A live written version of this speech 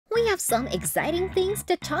have some exciting things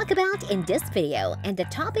to talk about in this video, and the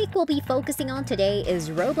topic we'll be focusing on today is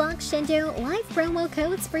Roblox Shindo live promo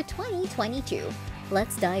codes for 2022.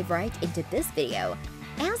 Let's dive right into this video.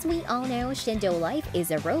 As we all know, Shindo Life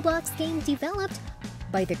is a Roblox game developed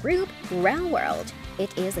by the group Round World.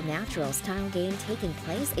 It is a natural style game taking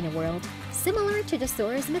place in a world similar to the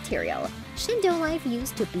source material. Shindo Life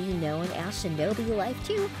used to be known as Shinobi Life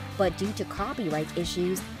 2, but due to copyright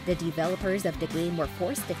issues, the developers of the game were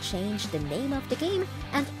forced to change the name of the game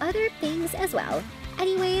and other things as well.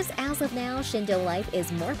 Anyways, as of now, Shindo Life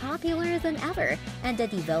is more popular than ever, and the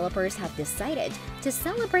developers have decided to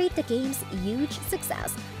celebrate the game's huge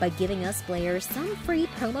success by giving us players some free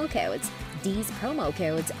promo codes. These promo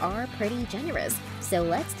codes are pretty generous, so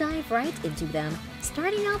let's dive right into them.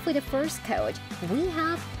 Starting off with the first code, we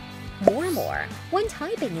have more. When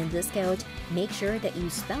typing in this code, make sure that you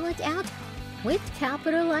spell it out with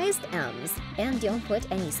capitalized M's and don't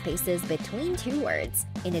put any spaces between two words.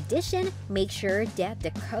 In addition, make sure that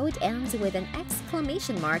the code ends with an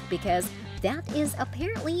exclamation mark because that is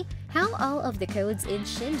apparently how all of the codes in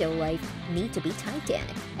Shindo Life need to be typed in.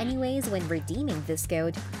 Anyways, when redeeming this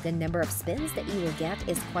code, the number of spins that you will get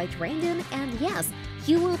is quite random, and yes,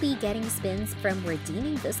 you will be getting spins from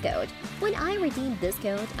redeeming this code. When I redeemed this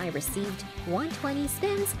code, I received 120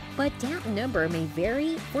 spins, but that number may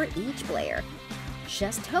vary for each player.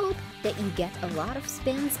 Just hope that you get a lot of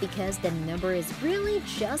spins because the number is really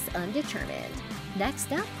just undetermined.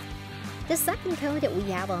 Next up, the second code that we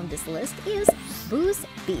have on this list is Boost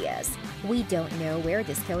BS. We don't know where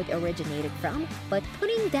this code originated from, but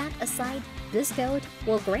putting that aside, this code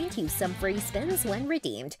will grant you some free spins when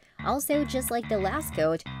redeemed. Also, just like the last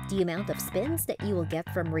code, the amount of spins that you will get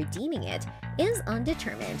from redeeming it is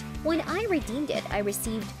undetermined. When I redeemed it, I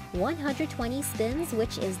received 120 spins,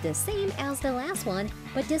 which is the same as the last one,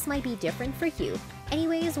 but this might be different for you.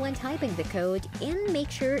 Anyways, when typing the code in, make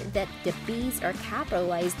sure that the B's are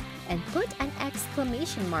capitalized and put an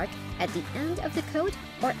exclamation mark at the end of the code,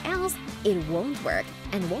 or else it won't work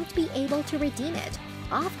and won't be able to redeem it.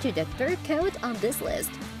 Off to the third code on this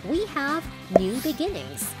list, we have New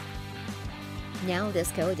Beginnings. Now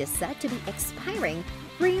this code is set to be expiring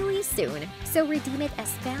really soon, so redeem it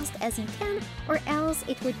as fast as you can or else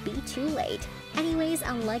it would be too late. Anyways,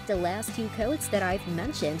 unlike the last two codes that I've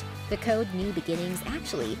mentioned, the code New Beginnings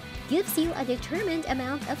actually gives you a determined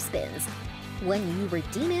amount of spins. When you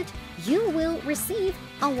redeem it, you will receive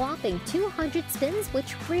a whopping 200 spins,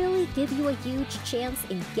 which really give you a huge chance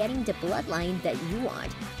in getting the bloodline that you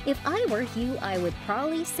want. If I were you, I would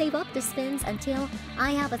probably save up the spins until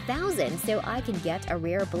I have 1,000 so I can get a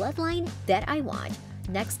rare bloodline that I want.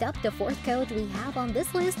 Next up, the fourth code we have on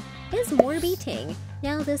this list is Morbiting.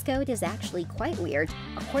 Now this code is actually quite weird.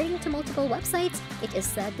 According to multiple websites, it is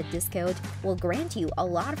said that this code will grant you a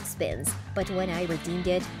lot of spins, but when I redeemed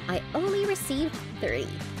it, I only received 30.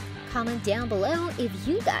 Comment down below if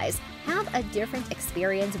you guys have a different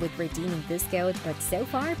experience with redeeming this code, but so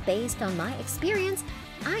far, based on my experience,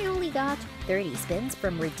 I only got 30 spins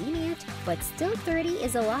from redeeming it, but still 30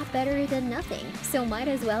 is a lot better than nothing, so might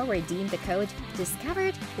as well redeem the code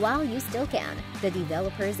discovered while you still can. The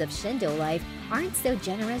developers of Shindo Life aren't so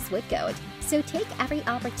generous with code, so take every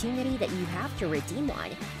opportunity that you have to redeem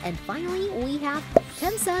one. And finally, we have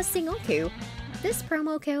Tensa Sengoku. This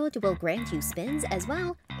promo code will grant you spins as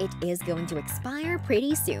well. It is going to expire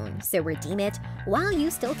pretty soon, so redeem it while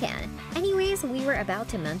you still can. Anyways, we were about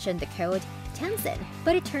to mention the code Tensen,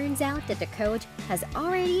 but it turns out that the code has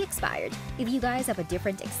already expired. If you guys have a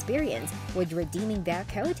different experience with redeeming that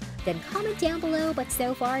code, then comment down below, but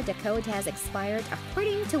so far the code has expired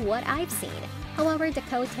according to what I've seen. However, the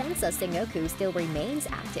code Tensa Sengoku still remains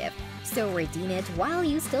active, so redeem it while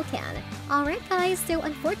you still can. Alright guys, so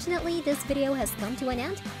unfortunately this video has come to an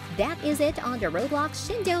end. That is it on the Roblox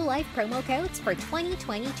Shindo Life promo codes for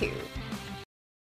 2022.